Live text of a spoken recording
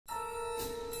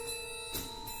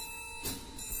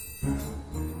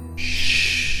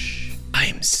Shh.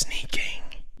 I'm sneaking.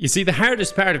 You see, the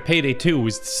hardest part of Payday 2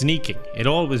 was sneaking. It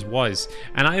always was.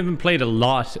 And I haven't played a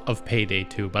lot of Payday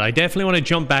 2, but I definitely want to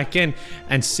jump back in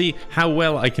and see how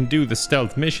well I can do the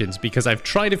stealth missions, because I've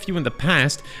tried a few in the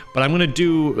past, but I'm going to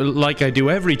do like I do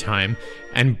every time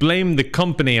and blame the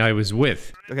company I was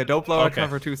with. Okay, don't blow our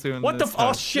cover too soon. What the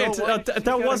oh shit, no,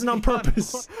 that wasn't on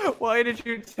purpose. Why did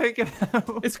you take it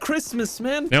out? It's Christmas,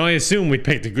 man. Now I assume we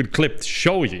picked a good clip to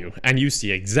show you, and you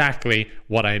see exactly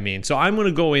what I mean. So I'm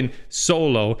gonna go in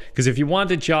solo, because if you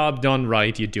want a job done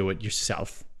right, you do it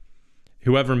yourself.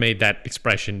 Whoever made that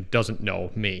expression doesn't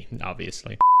know me,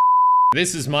 obviously.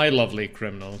 This is my lovely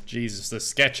criminal. Jesus, the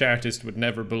sketch artist would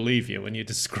never believe you when you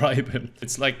describe him.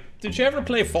 It's like, did you ever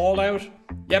play Fallout?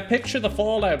 Yeah, picture the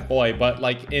Fallout boy, but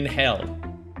like in hell.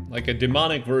 Like a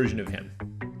demonic version of him.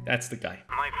 That's the guy.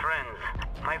 My friend.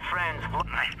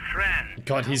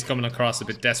 God, he's coming across a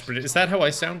bit desperate. Is that how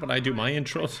I sound when I do my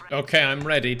intros? Okay, I'm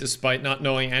ready, despite not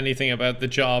knowing anything about the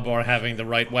job or having the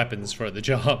right weapons for the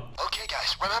job. Okay,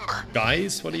 guys, remember.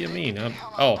 Guys? What do you mean?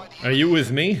 Oh, are you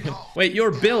with me? Wait,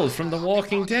 you're Bill from The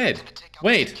Walking Dead.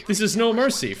 Wait, this is No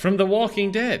Mercy from The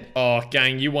Walking Dead. Oh,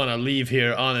 gang, you want to leave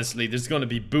here, honestly. There's going to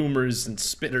be boomers and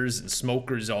spitters and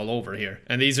smokers all over here.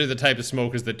 And these are the type of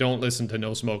smokers that don't listen to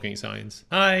no smoking signs.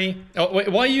 Hi. Oh,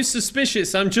 wait, why are you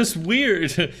suspicious? I'm just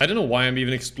weird. I don't know why I'm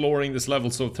even exploring this level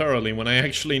so thoroughly when I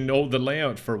actually know the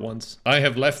layout for once. I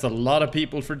have left a lot of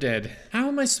people for dead. How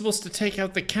am I supposed to take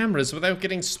out the cameras without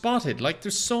getting spotted? Like,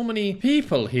 there's so many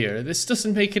people here. This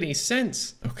doesn't make any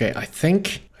sense. Okay, I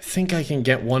think I can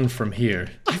get one from here.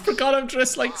 I forgot I'm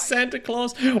dressed like Santa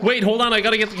Claus. Wait, hold on. I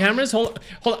gotta get the cameras. Hold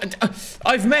on.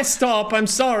 I've messed up. I'm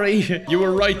sorry. You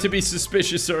were right to be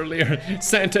suspicious earlier.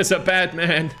 Santa's a bad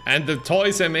man. And the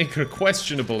toys I make are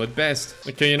questionable at best.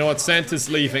 Okay, you know what? Santa's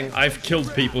leaving. I've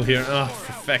killed people here. Oh,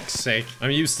 for feck's sake.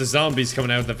 I'm used to zombies coming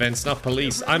out of the vents, not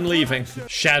police. I'm leaving.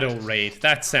 Shadow raid.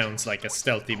 That sounds like a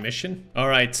stealthy mission.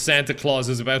 Alright, Santa Claus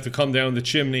is about to come down the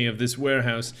chimney of this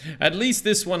warehouse. At least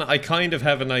this one, I kind of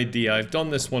have an idea. I've done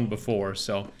this one before,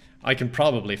 so I can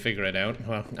probably figure it out.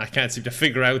 Well, I can't seem to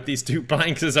figure out these two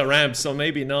planks as a ramp, so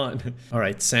maybe not.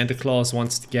 Alright, Santa Claus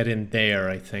wants to get in there,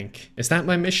 I think. Is that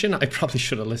my mission? I probably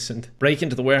should have listened. Break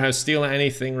into the warehouse, steal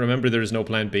anything. Remember, there is no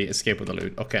plan B. Escape with the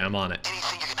loot. Okay, I'm on it.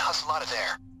 Anything you can hustle out of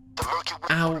there. The murky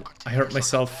Ow, I hurt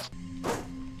myself.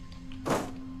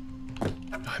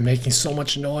 I'm making so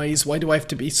much noise. Why do I have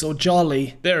to be so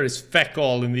jolly? There is feck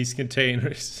all in these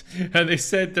containers. And they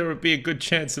said there would be a good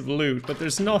chance of loot, but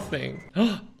there's nothing.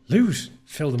 Loot!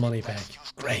 Fill the money bag.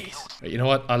 Great. You know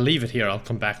what? I'll leave it here. I'll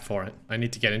come back for it. I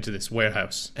need to get into this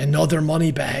warehouse. Another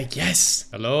money bag. Yes.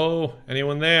 Hello?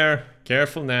 Anyone there?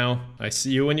 Careful now. I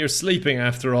see you when you're sleeping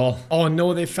after all. Oh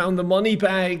no, they found the money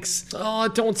bags. Oh,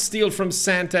 don't steal from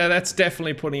Santa. That's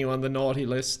definitely putting you on the naughty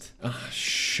list. Ah,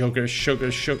 sugar.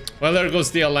 Well, there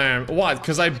goes the alarm. What?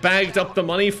 Because I bagged up the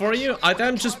money for you?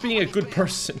 I'm just being a good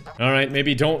person. All right,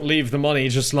 maybe don't leave the money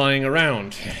just lying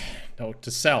around. Note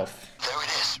to self. There it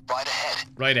is, right ahead.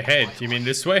 Right ahead? You mean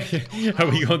this way? Are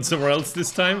we going somewhere else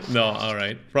this time? No,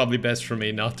 alright. Probably best for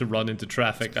me not to run into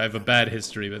traffic. I have a bad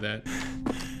history with that.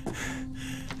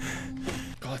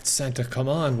 God, Santa, come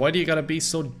on. Why do you gotta be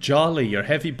so jolly? Your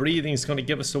heavy breathing is gonna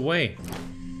give us away.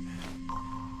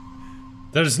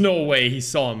 There's no way he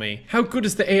saw me. How good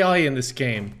is the AI in this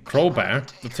game? Crowbar?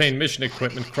 Obtain mission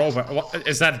equipment, crowbar. What,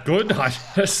 is that good? That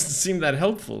doesn't seem that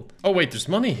helpful. Oh wait, there's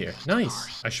money here.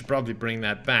 Nice. I should probably bring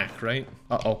that back, right?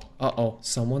 Uh-oh.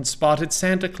 Someone spotted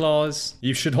Santa Claus.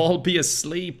 You should all be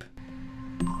asleep.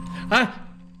 Ah!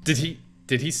 Did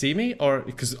he see me? Or,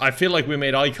 because I feel like we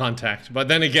made eye contact. But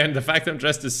then again, the fact I'm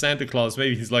dressed as Santa Claus,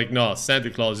 maybe he's like, no, Santa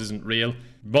Claus isn't real.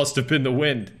 Must have been the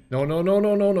wind. No.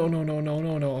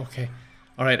 Okay.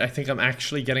 Alright, I think I'm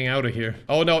actually getting out of here.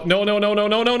 Oh no.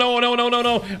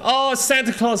 Oh,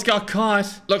 Santa Claus got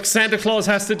caught. Look, Santa Claus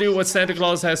has to do what Santa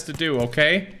Claus has to do,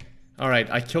 okay?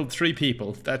 Alright, I killed 3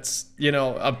 people. That's, you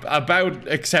know, about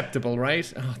acceptable,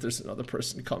 right? Oh, there's another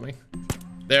person coming.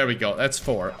 There we go, that's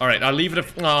 4. Alright, I'll leave it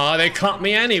at... Aw, they caught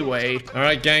me anyway.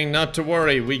 Alright, gang, not to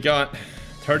worry. We got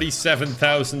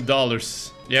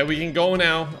 $37,000. Yeah, we can go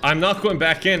now. I'm not going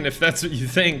back in if that's what you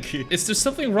think. Is there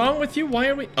something wrong with you? Why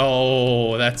are we...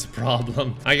 Oh, that's a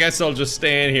problem. I guess I'll just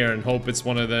stay in here and hope it's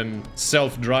one of them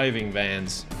self-driving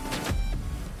vans.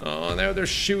 Oh, now they're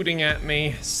shooting at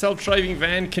me. Self-driving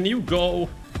van, can you go?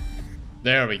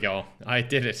 There we go. I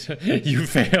did it. You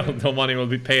failed. No money will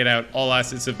be paid out. All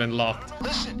assets have been locked.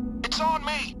 Listen, it's on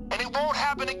me, and it won't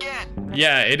happen again.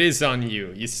 Yeah, it is on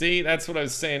you. You see, that's what I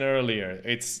was saying earlier.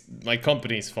 It's my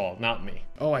company's fault, not me.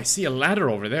 Oh, I see a ladder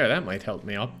over there. That might help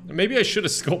me up. Maybe I should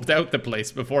have scoped out the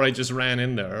place before I just ran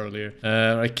in there earlier.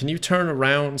 Right, can you turn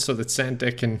around so that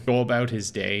Santa can go about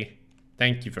his day?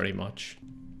 Thank you very much.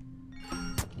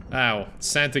 Ow,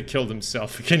 Santa killed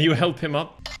himself. Can you help him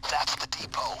up? That's the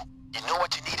depot. You know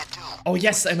what you need to do. Oh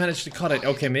yes, I managed to cut it.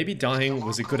 Okay, maybe dying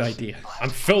was a good idea. I'm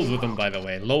filled with them, by the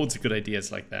way. Loads of good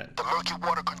ideas like that. The murky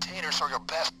water containers are your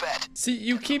best bet. See,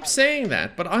 you keep saying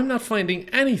that, but I'm not finding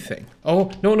anything.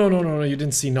 Oh, no, you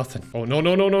didn't see nothing. Oh,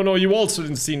 no, you also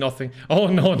didn't see nothing. Oh,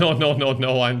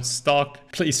 no, I'm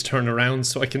stuck. Please turn around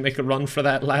so I can make a run for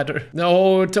that ladder.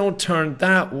 No, don't turn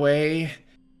that way.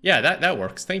 Yeah, that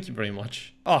works. Thank you very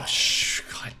much. Oh,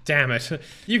 god damn it.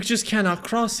 You just cannot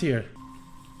cross here.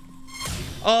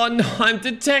 Oh no, I'm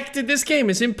detected. This game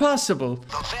is impossible.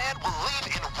 The van will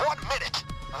leave in 1 minute.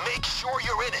 Make sure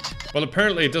you're in it. Well,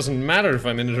 apparently it doesn't matter if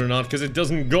I'm in it or not because it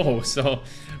doesn't go, so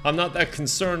I'm not that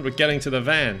concerned with getting to the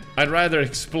van. I'd rather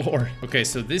explore. Okay,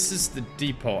 so this is the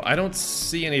depot. I don't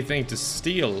see anything to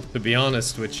steal, to be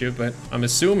honest with you, but I'm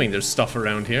assuming there's stuff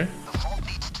around here. The vault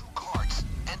needs 2 cards,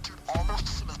 entered almost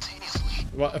simultaneously.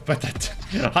 What? But that...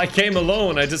 I came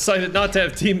alone. I decided not to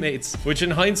have teammates, which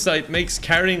in hindsight makes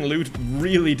carrying loot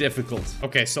really difficult.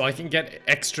 Okay, so I can get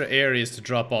extra areas to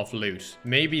drop off loot.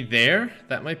 Maybe there?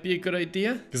 That might be a good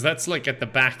idea. Because that's like at the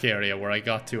back area where I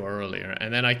got to earlier.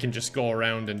 And then I can just go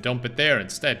around and dump it there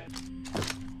instead.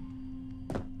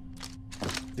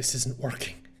 This isn't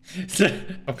working.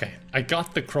 Okay, I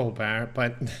got the crowbar,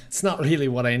 but it's not really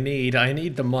what I need. I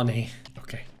need the money.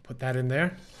 Okay, put that in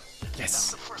there.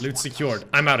 Yes, loot secured.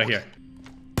 I'm out of here.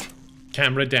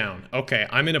 Camera down. Okay,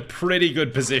 I'm in a pretty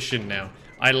good position now.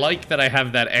 I like that I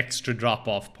have that extra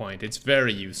drop-off point. It's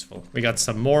very useful. We got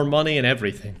some more money and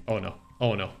everything. Oh no.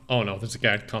 Oh no. Oh no, there's a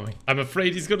guard coming. I'm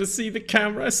afraid he's gonna see the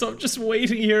camera, so I'm just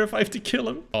waiting here if I have to kill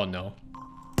him. Oh no.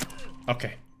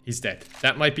 Okay, he's dead.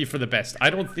 That might be for the best. I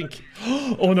don't think...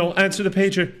 Oh no, answer the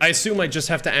pager. I assume I just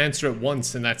have to answer it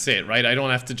once and that's it, right? I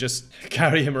don't have to just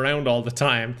carry him around all the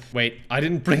time. Wait, I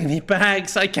didn't bring any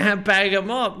bags. I can't bag him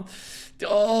up.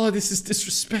 Oh, this is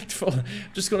disrespectful. I'm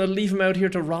just gonna leave him out here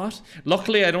to rot.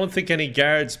 Luckily, I don't think any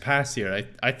guards pass here.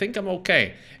 I think I'm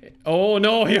okay. Oh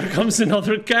no, here comes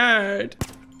another guard.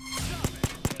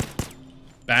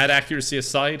 Bad accuracy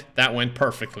aside, that went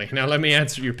perfectly. Now let me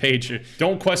answer your pager.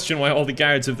 Don't question why all the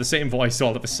guards have the same voice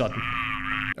all of a sudden.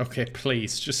 Okay,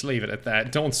 please, just leave it at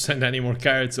that. Don't send any more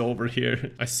guards over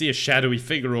here. I see a shadowy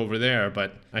figure over there,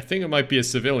 but I think it might be a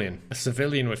civilian. A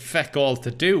civilian with feck all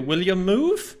to do. Will you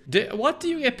move? What do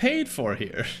you get paid for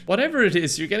here? Whatever it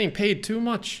is, you're getting paid too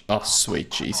much. Oh,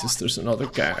 sweet Jesus, there's another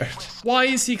guard. Why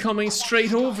is he coming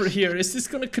straight over here? Is this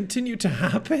gonna continue to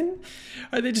happen?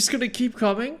 Are they just gonna keep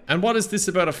coming? And what is this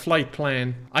about a flight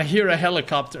plan? I hear a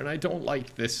helicopter and I don't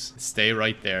like this. Stay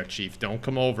right there, Chief. Don't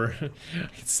come over. I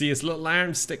can see his little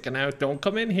arms sticking out. Don't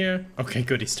come in here. Okay,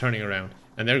 good. He's turning around.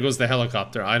 And there goes the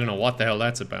helicopter. I don't know what the hell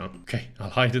that's about. Okay,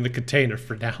 I'll hide in the container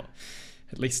for now.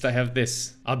 At least I have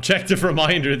this objective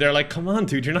reminder. They're like, come on,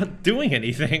 dude, you're not doing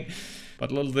anything.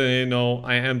 But little do they know,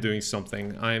 I am doing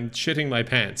something. I'm shitting my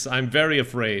pants. I'm very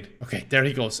afraid. Okay, there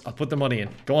he goes. I'll put the money in.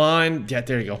 Go on. Yeah,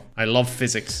 there you go. I love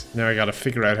physics. Now I gotta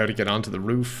figure out how to get onto the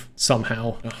roof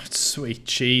somehow. Oh, sweet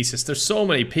Jesus. There's so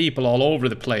many people all over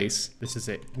the place. This is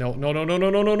it. No.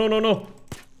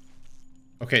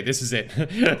 Okay, this is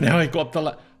it. Now I go up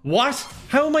the What?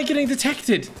 How am I getting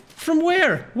detected? From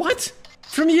where? What?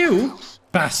 From you?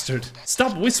 Bastard.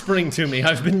 Stop whispering to me.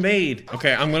 I've been made.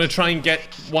 Okay, I'm gonna try and get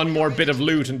one more bit of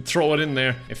loot and throw it in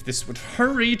there. If this would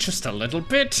hurry just a little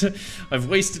bit. I've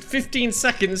wasted 15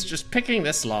 seconds just picking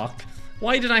this lock.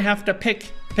 Why did I have to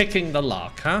picking the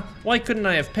lock, huh? Why couldn't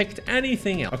I have picked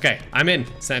anything else? Okay, I'm in.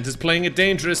 Santa's playing it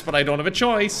dangerous, but I don't have a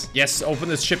choice. Yes, open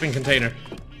this shipping container.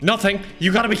 Nothing.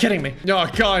 You gotta be kidding me. Oh,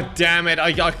 god damn it.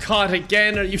 I got caught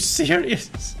again. Are you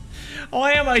serious?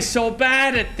 Why am I so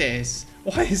bad at this?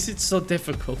 Why is it so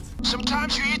difficult?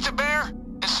 Sometimes you eat the bear,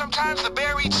 and sometimes the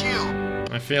bear eats you.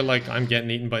 I feel like I'm getting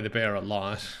eaten by the bear a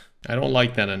lot. I don't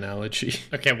like that analogy.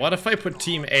 Okay, what if I put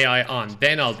Team AI on?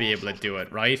 Then I'll be able to do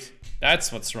it, right?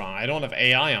 That's what's wrong. I don't have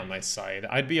AI on my side.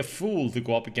 I'd be a fool to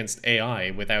go up against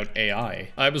AI without AI.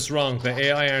 I was wrong. The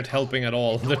AI aren't helping at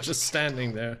all. They're just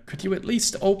standing there. Could you at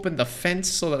least open the fence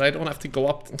so that I don't have to go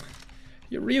up?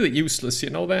 You're really useless, you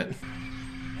know that?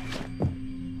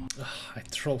 I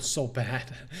throw so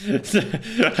bad. I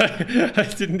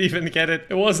didn't even get it.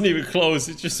 It wasn't even close.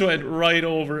 It just went right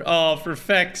over. Oh, for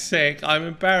feck's sake. I'm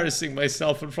embarrassing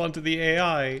myself in front of the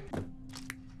AI.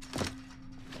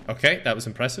 Okay, that was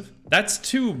impressive. That's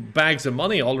 2 bags of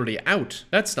money already out.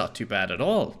 That's not too bad at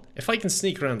all. If I can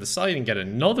sneak around the side and get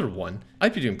another one,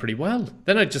 I'd be doing pretty well.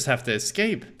 Then I'd just have to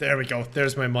escape. There we go.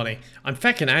 There's my money. I'm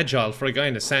feckin' agile for a guy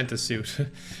in a Santa suit.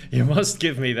 You must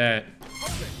give me that.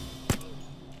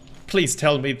 Please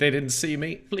tell me they didn't see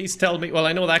me. Please tell me. Well,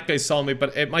 I know that guy saw me,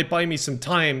 but it might buy me some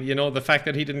time, you know, the fact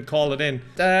that he didn't call it in.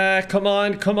 Come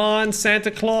on,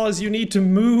 Santa Claus. You need to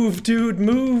move, dude,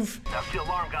 move. That's the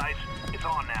alarm, guys. It's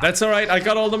on now. That's alright, I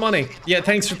got all the money. Yeah,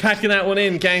 thanks for packing that one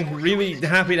in, gang. Really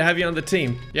happy to have you on the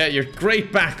team. Yeah, you're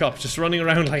great backup, just running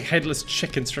around like headless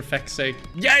chickens for feck's sake.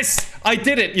 Yes! I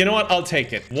did it! You know what? I'll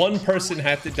take it. One person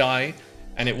had to die,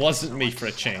 and it wasn't me for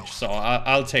a change, so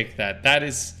I'll take that. That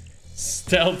is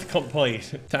stealth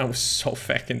complete. That was so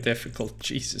fucking difficult,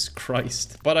 Jesus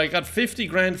Christ. But I got 50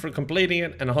 grand for completing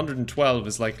it, and 112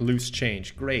 is like loose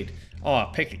change. Great. Oh,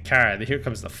 pick a card. Here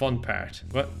comes the fun part.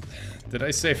 What? Did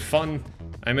I say fun?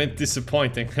 I meant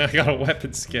disappointing. I got a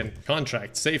weapon skin.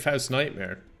 Contract. Safe house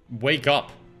nightmare. Wake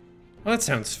up. Well, that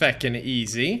sounds feckin'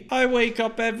 easy. I wake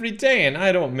up every day and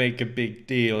I don't make a big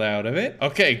deal out of it.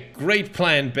 Okay, great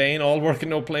plan, Bane. All work and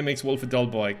no play makes Wolf a dull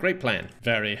boy. Great plan.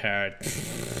 Very hard.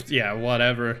 Yeah,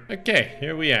 whatever. Okay,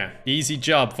 here we are. Easy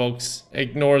job, folks.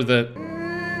 Ignore the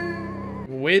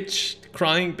witch,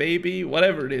 crying baby,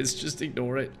 whatever it is, just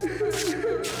ignore it.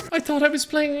 I thought I was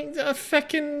playing a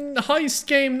feckin' heist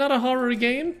game, not a horror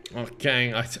game. Oh,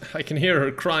 gang, I can hear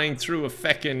her crying through a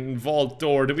feckin' vault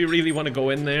door. Do we really want to go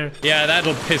in there? Yeah,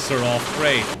 that'll piss her off.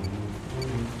 Great.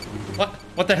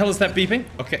 What the hell is that beeping?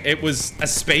 Okay, it was a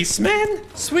spaceman?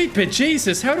 Sweet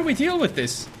bejesus, how do we deal with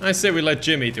this? I say we let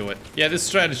Jimmy do it. Yeah, this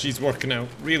strategy's working out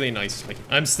really nicely.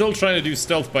 I'm still trying to do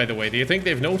stealth, by the way. Do you think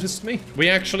they've noticed me? We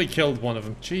actually killed one of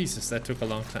them. Jesus, that took a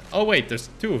long time. Oh wait, there's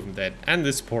 2 of them dead. And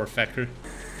this poor fecker.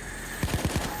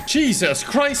 Jesus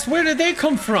Christ, where did they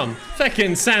come from?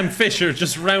 Feckin' Sam Fisher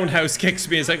just roundhouse kicks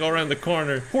me as I go around the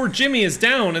corner. Poor Jimmy is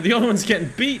down and the other one's getting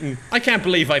beaten. I can't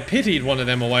believe I pitied one of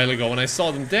them a while ago when I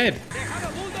saw them dead.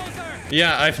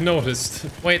 Yeah, I've noticed.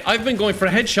 Wait, I've been going for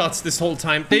headshots this whole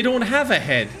time. They don't have a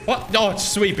head. What? Oh,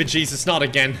 sweet bejesus, not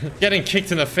again. Getting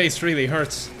kicked in the face really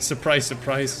hurts. Surprise,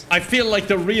 surprise. I feel like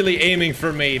they're really aiming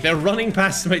for me. They're running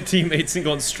past my teammates and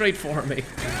going straight for me.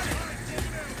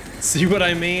 See what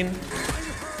I mean?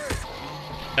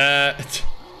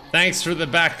 Thanks for the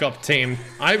backup, team.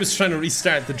 I was trying to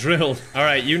restart the drill.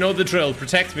 Alright, you know the drill.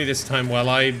 Protect me this time while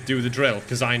I do the drill,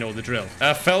 because I know the drill.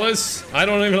 Fellas, I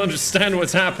don't even understand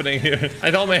what's happening here. I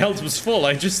thought my health was full.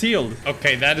 I just healed.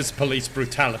 Okay, that is police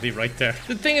brutality right there.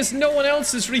 The thing is, no one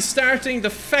else is restarting the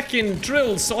feckin'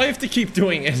 drill, so I have to keep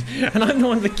doing it. And I'm the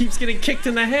one that keeps getting kicked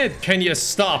in the head. Can you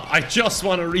stop? I just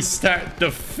want to restart the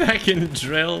feckin'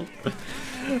 drill.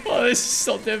 Oh, this is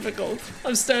so difficult.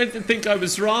 I'm starting to think I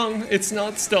was wrong. It's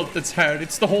not stealth that's hard,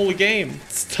 it's the whole game.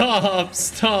 Stop,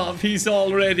 stop, he's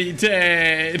already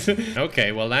dead.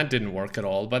 Okay, well that didn't work at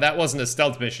all, but that wasn't a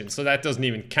stealth mission, so that doesn't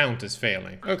even count as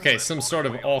failing. Okay, some sort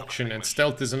of auction and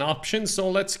stealth is an option, so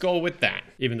let's go with that.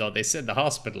 Even though they said the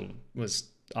hospital was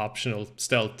optional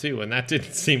stealth too, and that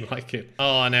didn't seem like it.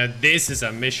 Oh, now this is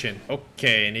a mission.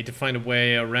 Okay, I need to find a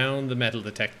way around the metal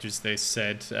detectors, they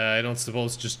said. I don't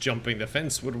suppose just jumping the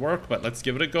fence would work, but let's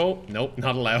give it a go. Nope,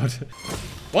 not allowed.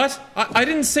 What? I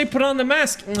didn't say put on the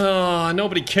mask. Oh,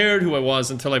 nobody cared who I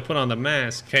was until I put on the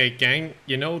mask. Okay, gang,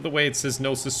 you know the way it says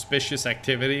no suspicious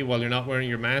activity while you're not wearing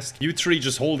your mask? You 3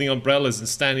 just holding umbrellas and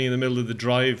standing in the middle of the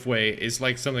driveway is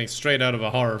like something straight out of a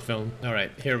horror film.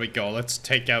 Alright, here we go. Let's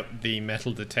take out the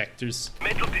metal detectors.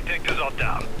 Metal detectors are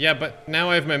down. Yeah, but now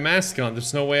I have my mask on.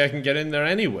 There's no way I can get in there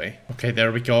anyway. Okay,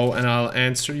 there we go. And I'll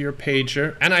answer your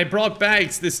pager. And I brought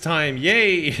bags this time.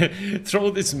 Yay!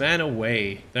 Throw this man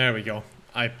away. There we go.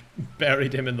 I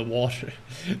buried him in the water.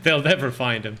 They'll never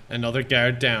find him. Another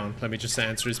guard down. Let me just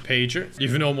answer his pager.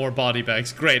 You've no more body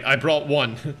bags. Great, I brought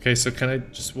 1. Okay, so can I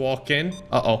just walk in?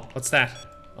 Uh-oh, what's that?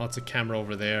 Oh, it's a camera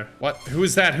over there. What? Who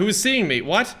is that? Who is seeing me?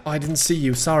 What? Oh, I didn't see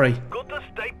you, sorry. Got to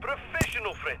stay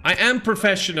professional, friend. I am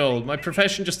professional. My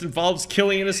profession just involves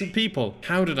killing innocent people.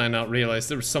 How did I not realize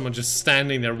there was someone just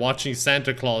standing there watching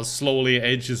Santa Claus slowly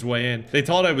edge his way in? They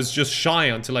thought I was just shy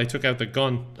until I took out the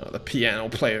gun. Oh, the piano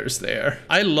player's there.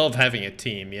 I love having a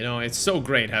team, you know? It's so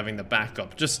great having the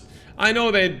backup. Just, I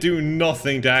know they do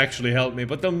nothing to actually help me,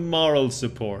 but the moral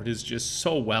support is just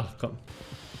so welcome.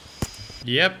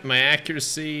 Yep, my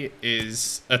accuracy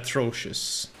is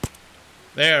atrocious.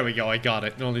 There we go, I got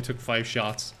it. It only took 5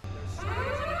 shots.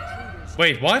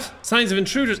 Wait, what? Signs of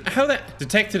intruders? How that?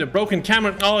 Detected a broken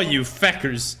camera? Oh, you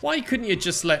feckers. Why couldn't you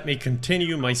just let me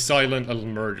continue my silent little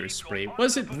murder spree?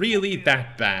 Was it really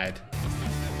that bad?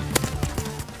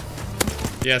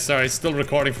 Yeah, sorry, still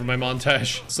recording for my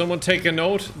montage. Someone take a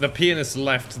note. The pianist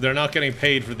left. They're not getting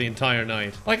paid for the entire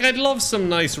night. Like, I'd love some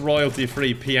nice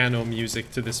royalty-free piano music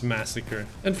to this massacre.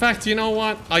 In fact, you know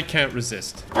what? I can't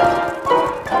resist.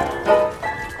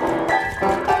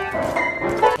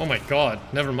 Oh my god,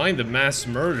 never mind the mass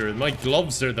murder. My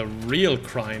gloves are the real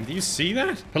crime. Do you see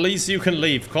that? Police, you can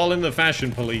leave. Call in the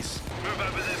fashion police.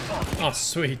 Oh,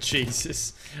 sweet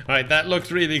Jesus. Alright, that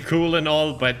looked really cool and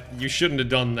all, but you shouldn't have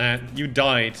done that. You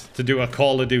died to do a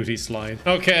Call of Duty slide.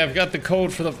 Okay, I've got the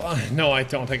code for the... no, I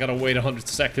don't. I gotta wait 100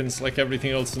 seconds like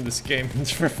everything else in this game.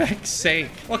 For feck's sake.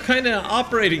 What kind of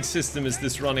operating system is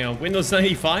this running on? Windows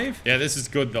 95? Yeah, this is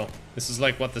good though. This is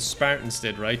like what the Spartans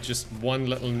did, right? Just one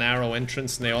little narrow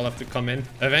entrance and they all have to come in.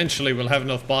 Eventually, we'll have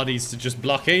enough bodies to just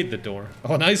blockade the door.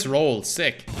 Oh, nice roll.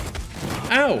 Sick.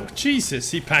 Ow,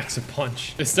 Jesus, he packs a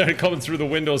punch. They started coming through the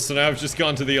windows, so now I've just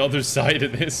gone to the other side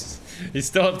of this. You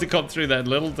still have to come through that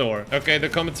little door. Okay, they're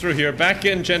coming through here. Back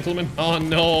in, gentlemen. Oh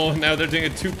no, now they're doing a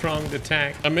two-pronged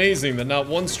attack. Amazing that not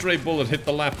one stray bullet hit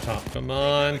the laptop. Come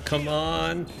on, come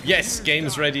on. Yes,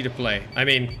 game's ready to play. I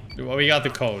mean, we got the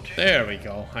code. There we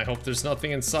go. I hope there's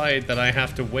nothing inside that I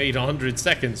have to wait 100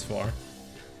 seconds for.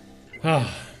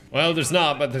 Ah. Well, there's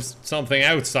not, but there's something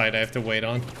outside I have to wait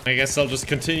on. I guess I'll just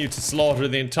continue to slaughter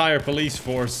the entire police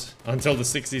force until the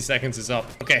 60 seconds is up.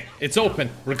 Okay, it's open.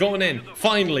 We're going in.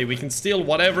 Finally, we can steal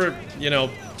whatever, you know,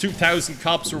 2,000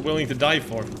 cops are willing to die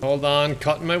for. Hold on,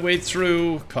 cutting my way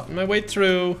through. Cutting my way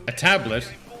through. A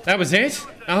tablet? That was it?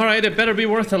 Alright, it better be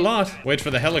worth a lot. Wait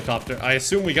for the helicopter. I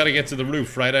assume we gotta get to the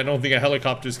roof, right? I don't think a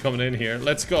helicopter's coming in here.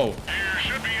 Let's go. You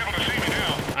should be able to see me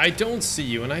now. I don't see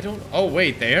you, and I don't... Oh,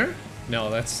 wait, there? No,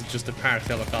 that's just a parked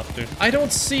helicopter. I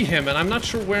don't see him, and I'm not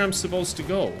sure where I'm supposed to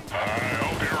go. I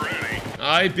hope you're ready.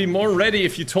 I'd be more ready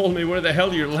if you told me where the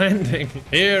hell you're landing.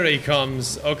 Here he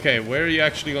comes. Okay, where are you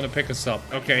actually going to pick us up?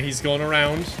 Okay, he's going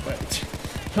around. But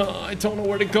I don't know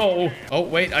where to go. Oh,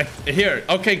 wait, here.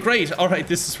 Okay, great. All right,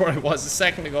 this is where I was a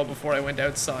second ago before I went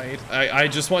outside. I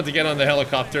just want to get on the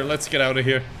helicopter. Let's get out of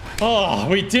here. Oh,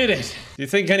 we did it. Do you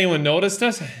think anyone noticed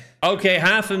us? Okay,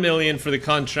 $500,000 for the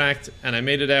contract, and I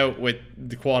made it out with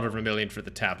the $250,000 for the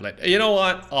tablet. You know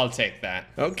what? I'll take that.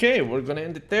 Okay, we're gonna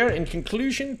end it there. In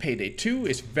conclusion, Payday 2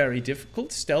 is very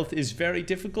difficult. Stealth is very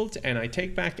difficult, and I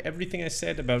take back everything I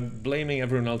said about blaming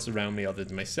everyone else around me other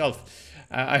than myself.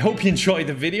 I hope you enjoyed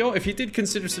the video. If you did,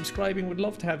 consider subscribing. Would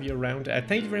love to have you around.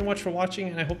 Thank you very much for watching,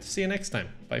 and I hope to see you next time.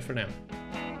 Bye for now.